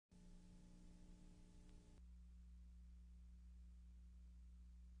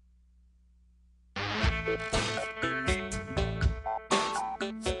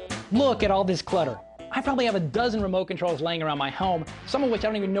Look at all this clutter. I probably have a dozen remote controls laying around my home, some of which I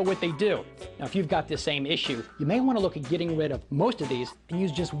don't even know what they do. Now, if you've got this same issue, you may want to look at getting rid of most of these and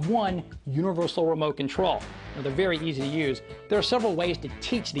use just one universal remote control. Now, they're very easy to use. There are several ways to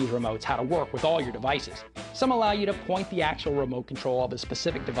teach these remotes how to work with all your devices. Some allow you to point the actual remote control of a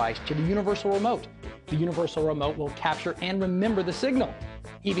specific device to the universal remote. The universal remote will capture and remember the signal.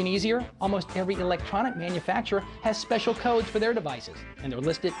 Even easier, almost every electronic manufacturer has special codes for their devices, and they're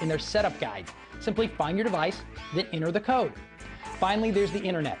listed in their setup guides. Simply find your device, then enter the code. Finally, there's the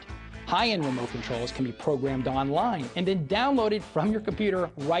internet. High-end remote controls can be programmed online and then downloaded from your computer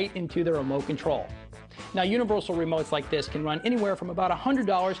right into the remote control. Now, universal remotes like this can run anywhere from about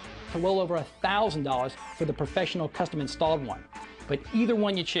 $100 to well over $1,000 for the professional custom-installed one. But either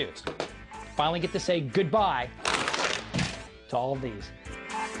one you choose, you finally get to say goodbye to all of these.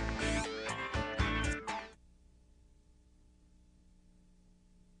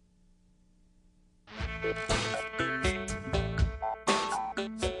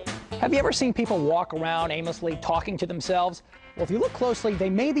 Have you ever seen people walk around aimlessly talking to themselves? Well, if you look closely,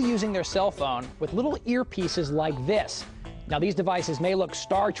 they may be using their cell phone with little earpieces like this. Now, these devices may look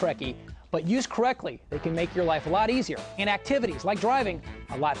Star Trek-y, but used correctly, they can make your life a lot easier and activities like driving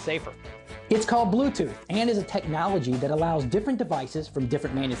a lot safer. It's called Bluetooth and is a technology that allows different devices from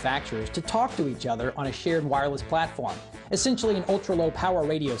different manufacturers to talk to each other on a shared wireless platform. Essentially an ultra-low power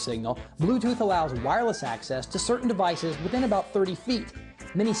radio signal, Bluetooth allows wireless access to certain devices within about 30 feet.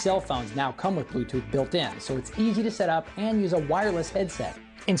 Many cell phones now come with Bluetooth built in, so it's easy to set up and use a wireless headset.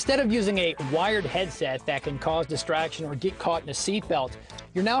 Instead of using a wired headset that can cause distraction or get caught in a seatbelt,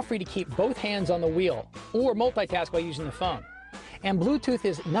 you're now free to keep both hands on the wheel or multitask while using the phone. And Bluetooth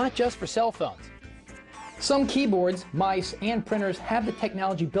is not just for cell phones. Some keyboards, mice, and printers have the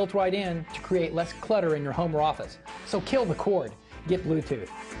technology built right in to create less clutter in your home or office. So kill the cord, get Bluetooth.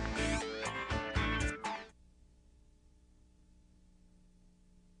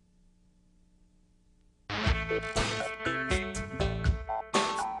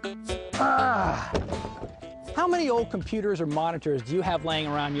 How many old computers or monitors do you have laying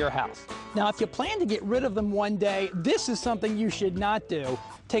around your house? Now, if you plan to get rid of them one day, this is something you should not do.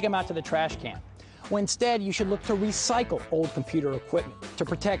 Take them out to the trash can. Well, instead, you should look to recycle old computer equipment to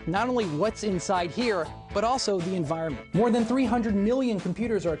protect not only what's inside here, but also the environment. More than 300 million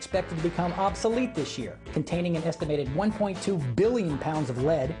computers are expected to become obsolete this year, containing an estimated 1.2 billion pounds of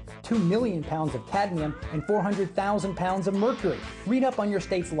lead, 2 million pounds of cadmium, and 400,000 pounds of mercury. Read up on your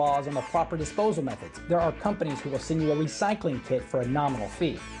state's laws on the proper disposal methods. There are companies who will send you a recycling kit for a nominal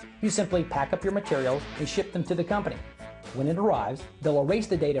fee. You simply pack up your materials and ship them to the company. When it arrives, they'll erase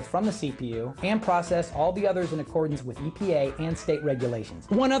the data from the CPU and process all the others in accordance with EPA and state regulations.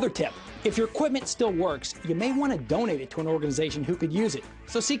 One other tip, if your equipment still works, you may want to donate it to an organization who could use it.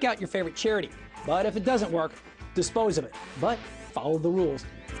 So seek out your favorite charity. But if it doesn't work, dispose of it. But follow the rules.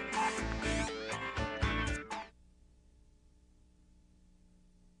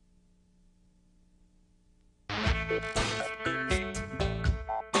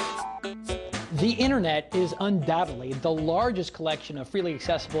 The internet is undoubtedly the largest collection of freely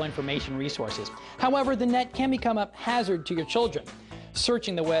accessible information resources. However, the net can become a hazard to your children.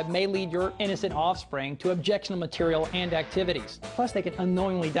 Searching the web may lead your innocent offspring to objectionable material and activities. Plus, they can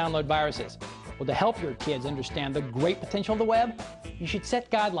unknowingly download viruses. Well, to help your kids understand the great potential of the web, you should set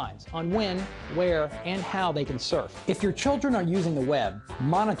guidelines on when, where, and how they can surf. If your children are using the web,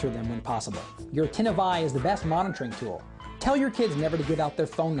 monitor them when possible. Your attentive eye is the best monitoring tool. Tell your kids never to give out their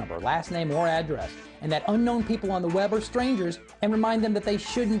phone number, last name, or address, and that unknown people on the web are strangers, and remind them that they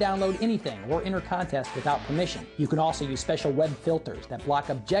shouldn't download anything or enter contests without permission. You can also use special web filters that block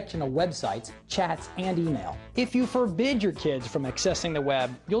objectionable websites, chats, and email. If you forbid your kids from accessing the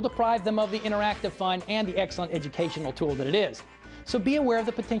web, you'll deprive them of the interactive fun and the excellent educational tool that it is. So be aware of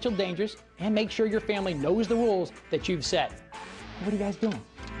the potential dangers and make sure your family knows the rules that you've set. What are you guys doing?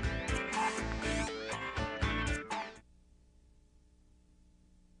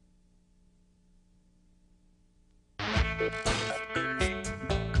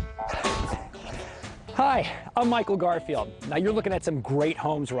 Hi, I'm Michael Garfield. Now, you're looking at some great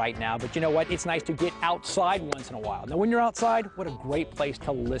homes right now, but you know what? It's nice to get outside once in a while. Now, when you're outside, what a great place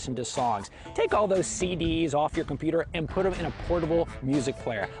to listen to songs. Take all those CDs off your computer and put them in a portable music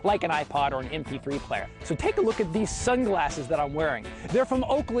player, like an iPod or an MP3 player. So take a look at these sunglasses that I'm wearing. They're from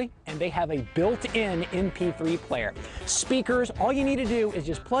Oakley, and they have a built-in MP3 player. Speakers, all you need to do is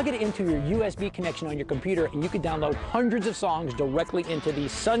just plug it into your USB connection on your computer, and you can download hundreds of songs directly into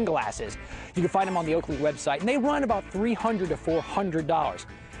these sunglasses. You can find them on the Oakley website, and they run about $300 to $400.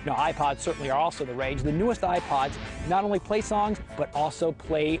 Now, iPods certainly are also the rage. The newest iPods not only play songs, but also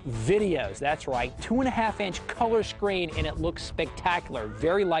play videos. That's right, 2.5-inch color screen, and it looks spectacular.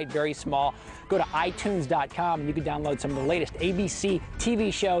 Very light, very small. Go to iTunes.com and you can download some of the latest ABC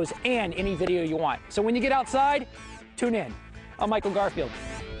TV shows and any video you want. So when you get outside, tune in. I'm Michael Garfield.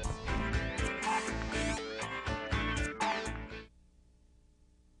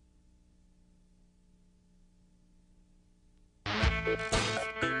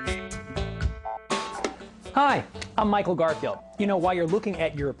 Hi, I'm Michael Garfield. You know, while you're looking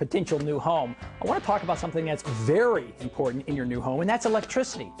at your potential new home, I want to talk about something that's very important in your new home, and that's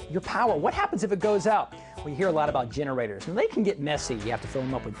electricity, your power. What happens if it goes out? Well, you hear a lot about generators, and they can get messy. You have to fill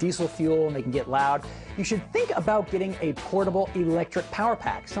them up with diesel fuel, and they can get loud. You should think about getting a portable electric power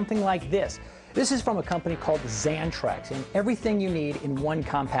pack, something like this. This is from a company called Xantrex, and everything you need in one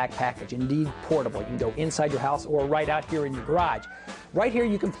compact package. Indeed, portable. You can go inside your house or right out here in your garage. Right here,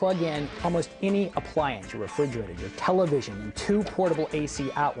 you can plug in almost any appliance, your refrigerator, your television, and 2 portable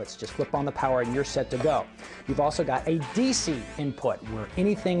AC outlets. Just flip on the power and you're set to go. You've also got a DC input where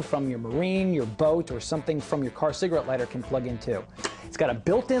anything from your marine, your boat, or something from your car cigarette lighter can plug in too. It's got a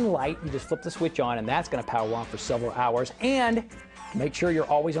built-in light. You just flip the switch on and that's going to power on for several hours. And make sure you're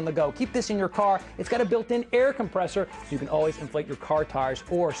always on the go. Keep this in your car. It's got a built-in air compressor so you can always inflate your car tires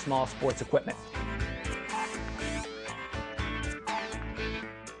or small sports equipment.